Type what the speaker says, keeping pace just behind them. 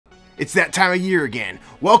It's that time of year again.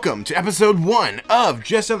 Welcome to episode 1 of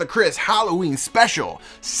Just Another Chris Halloween Special,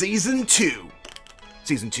 Season 2.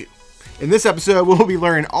 In this episode, we'll be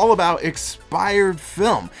learning all about expired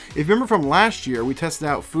film. If you remember from last year, we tested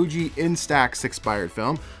out Fuji Instax expired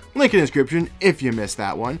film. Link in the description if you missed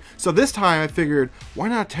that one. So this time I figured, why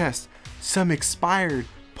not test some expired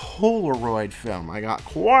Polaroid film? I got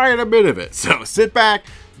quite a bit of it. So sit back,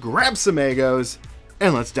 grab some Egos,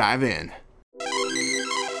 and let's dive in.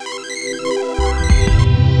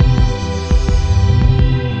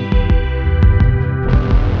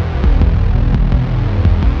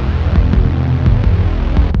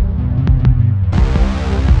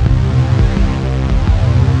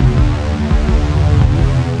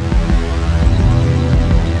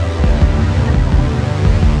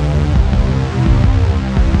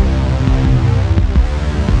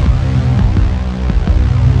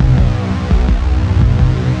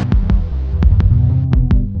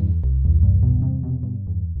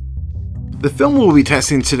 The film we'll be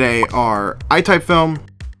testing today are I-type film,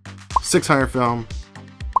 600 film,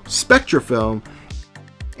 Spectra film,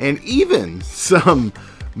 and even some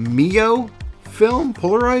Mio film,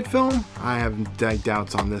 Polaroid film. I have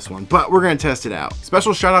doubts on this one, but we're going to test it out.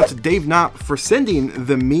 Special shout out to Dave Knopp for sending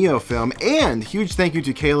the Mio film, and huge thank you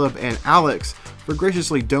to Caleb and Alex for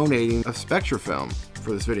graciously donating a Spectra film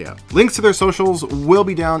for this video. Links to their socials will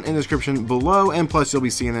be down in the description below, and plus you'll be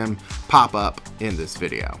seeing them pop up in this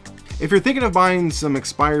video. If you're thinking of buying some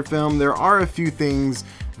expired film, there are a few things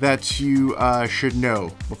that you should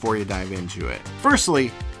know before you dive into it.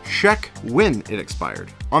 Firstly, check when it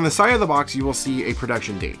expired. On the side of the box, you will see a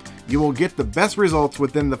production date. You will get the best results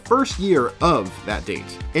within the first year of that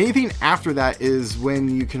date. Anything after that is when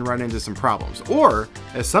you can run into some problems, or,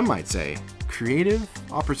 as some might say, creative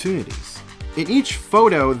opportunities. In each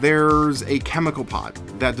photo, there's a chemical pod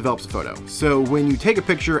that develops a photo. So when you take a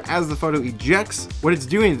picture, as the photo ejects, what it's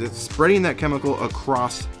doing is it's spreading that chemical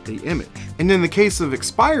across the image. And in the case of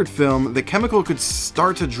expired film, the chemical could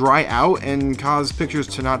start to dry out and cause pictures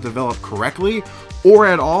to not develop correctly or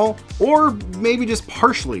at all, or maybe just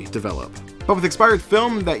partially develop. But with expired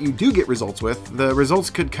film that you do get results with, the results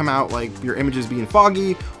could come out like your images being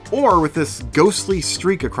foggy, or with this ghostly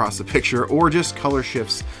streak across the picture, or just color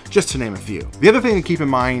shifts, just to name a few. The other thing to keep in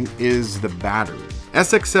mind is the battery.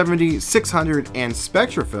 SX70, 600, and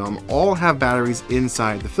Spectra film all have batteries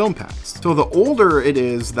inside the film packs. So the older it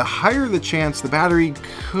is, the higher the chance the battery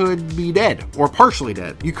could be dead, or partially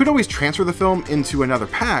dead. You could always transfer the film into another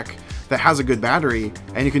pack that has a good battery,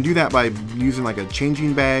 and you can do that by using like a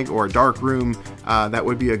changing bag or a dark room. That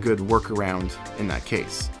would be a good workaround in that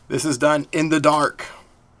case. This is done in the dark.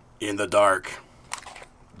 In the dark.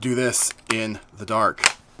 Do this in the dark.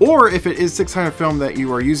 Or if it is 600 film that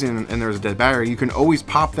you are using and there's a dead battery, you can always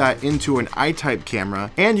pop that into an I-type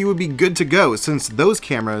camera and you would be good to go, since those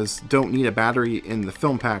cameras don't need a battery in the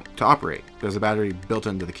film pack to operate. There's a battery built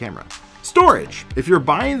into the camera. Storage. If you're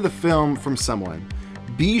buying the film from someone,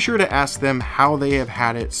 be sure to ask them how they have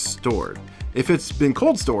had it stored. If it's been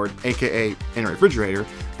cold stored, aka in a refrigerator,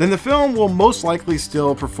 then the film will most likely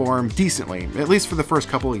still perform decently, at least for the first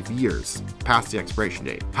couple of years, past the expiration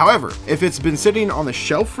date. However, if it's been sitting on the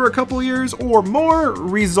shelf for a couple years or more,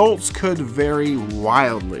 results could vary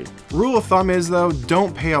wildly. Rule of thumb is though,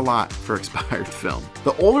 don't pay a lot for expired film.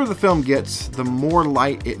 The older the film gets, the more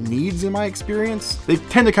light it needs in my experience. They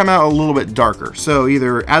tend to come out a little bit darker, so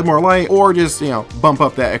either add more light or just, bump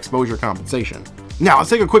up that exposure compensation. Now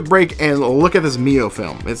let's take a quick break and look at this Mio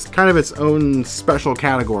film. It's kind of its own special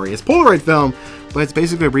category. It's Polaroid film, but it's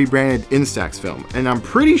basically a rebranded Instax film. And I'm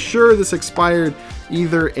pretty sure this expired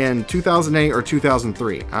either in 2008 or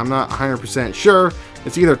 2003. I'm not 100% sure.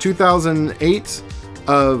 It's either 2008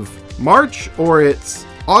 of March or it's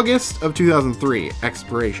August of 2003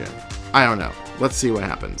 expiration. I don't know. Let's see what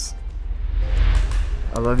happens.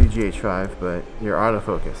 I love you, GH5, but your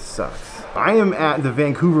autofocus sucks. I am at the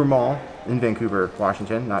Vancouver Mall in Vancouver,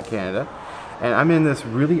 Washington, not Canada. And I'm in this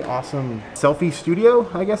really awesome selfie studio,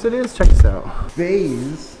 I guess it is. Check this out.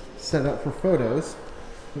 Bays set up for photos.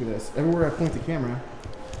 Look at this. Everywhere I point the camera.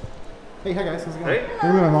 Hey, hi guys, how's it going? Hey.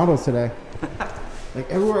 Here are my models today. Like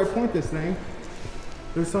everywhere I point this thing,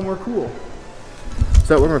 there's somewhere cool.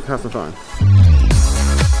 So we're gonna have some fun.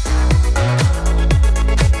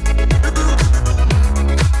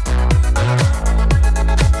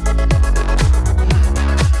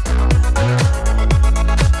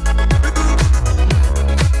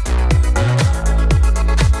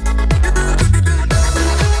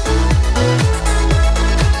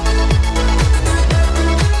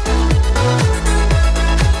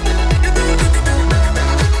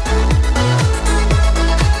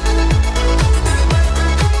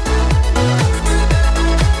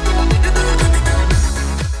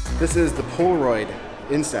 This is the Polaroid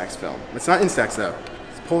Instax film. It's not Instax though.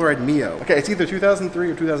 It's Polaroid Mio. Okay, it's either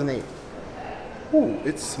 2003 or 2008. Ooh,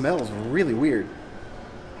 it smells really weird.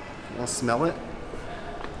 You wanna smell it?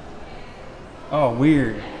 Oh,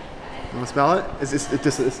 weird. You wanna smell it? It's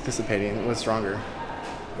dissipating. It was stronger.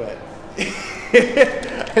 But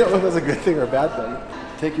I don't know if that's a good thing or a bad thing.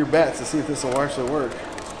 Take your bets to see if this will actually work.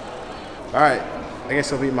 Alright, I guess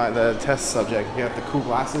you'll be the test subject. You have the cool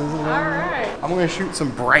glasses and everything. Alright. I'm gonna shoot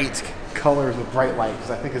some bright colors with bright light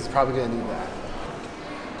because I think it's probably gonna need that.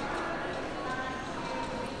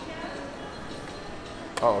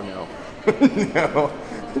 Oh no. No.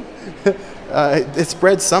 It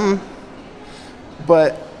spread some,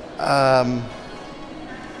 but I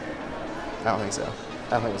don't think so. I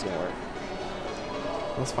don't think it's gonna work.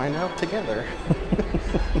 Let's find out together.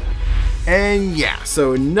 And yeah,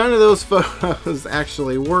 so none of those photos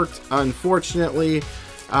actually worked, unfortunately.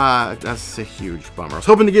 That's a huge bummer. I was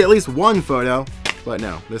hoping to get at least one photo, but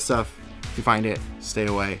no, this stuff, if you find it, stay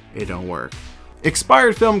away, it don't work.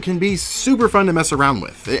 Expired film can be super fun to mess around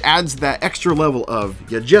with. It adds that extra level of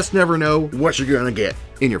you just never know what you're gonna get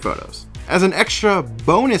in your photos. As an extra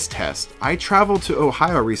bonus test, I traveled to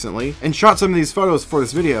Ohio recently and shot some of these photos for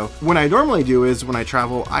this video. What I normally do is when I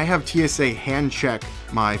travel, I have TSA hand check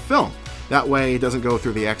my film. That way it doesn't go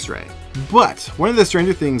through the x-ray. But one of the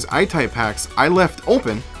Stranger Things I-type packs I left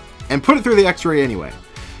open and put it through the x-ray anyway.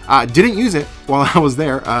 Didn't use it while I was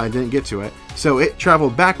there, didn't get to it. So it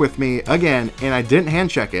traveled back with me again and I didn't hand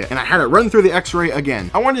check it and I had it run through the x-ray again.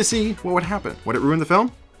 I wanted to see what would happen. Would it ruin the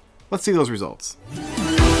film? Let's see those results.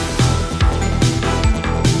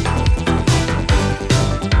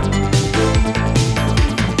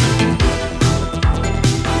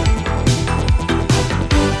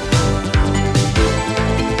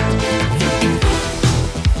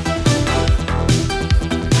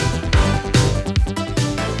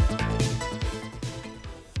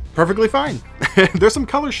 Perfectly fine. There's some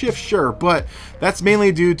color shifts, sure, but that's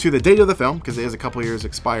mainly due to the date of the film, because it is a couple years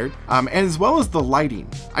expired, and as well as the lighting.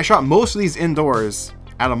 I shot most of these indoors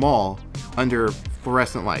at a mall under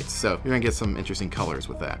fluorescent lights, so you're gonna get some interesting colors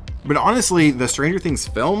with that. But honestly, the Stranger Things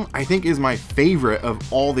film, I think, is my favorite of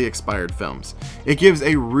all the expired films. It gives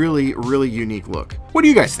a really, really unique look. What do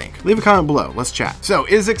you guys think? Leave a comment below, let's chat. So,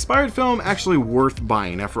 is expired film actually worth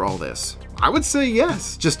buying after all this? I would say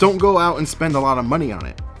yes, just don't go out and spend a lot of money on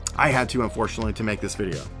it. I had to, unfortunately, to make this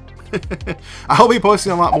video. I'll be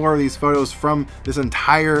posting a lot more of these photos from this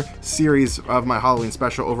entire series of my Halloween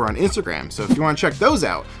special over on Instagram. So if you want to check those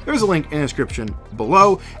out, there's a link in the description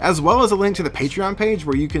below, as well as a link to the Patreon page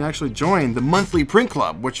where you can actually join the monthly print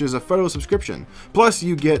club, which is a photo subscription. Plus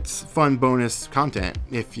you get fun bonus content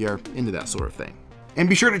if you're into that sort of thing. And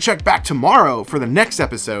be sure to check back tomorrow for the next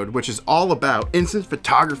episode, which is all about instant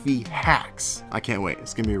photography hacks. I can't wait.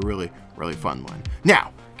 It's gonna be a really, really fun one.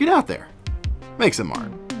 Now, get out there, make some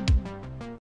art.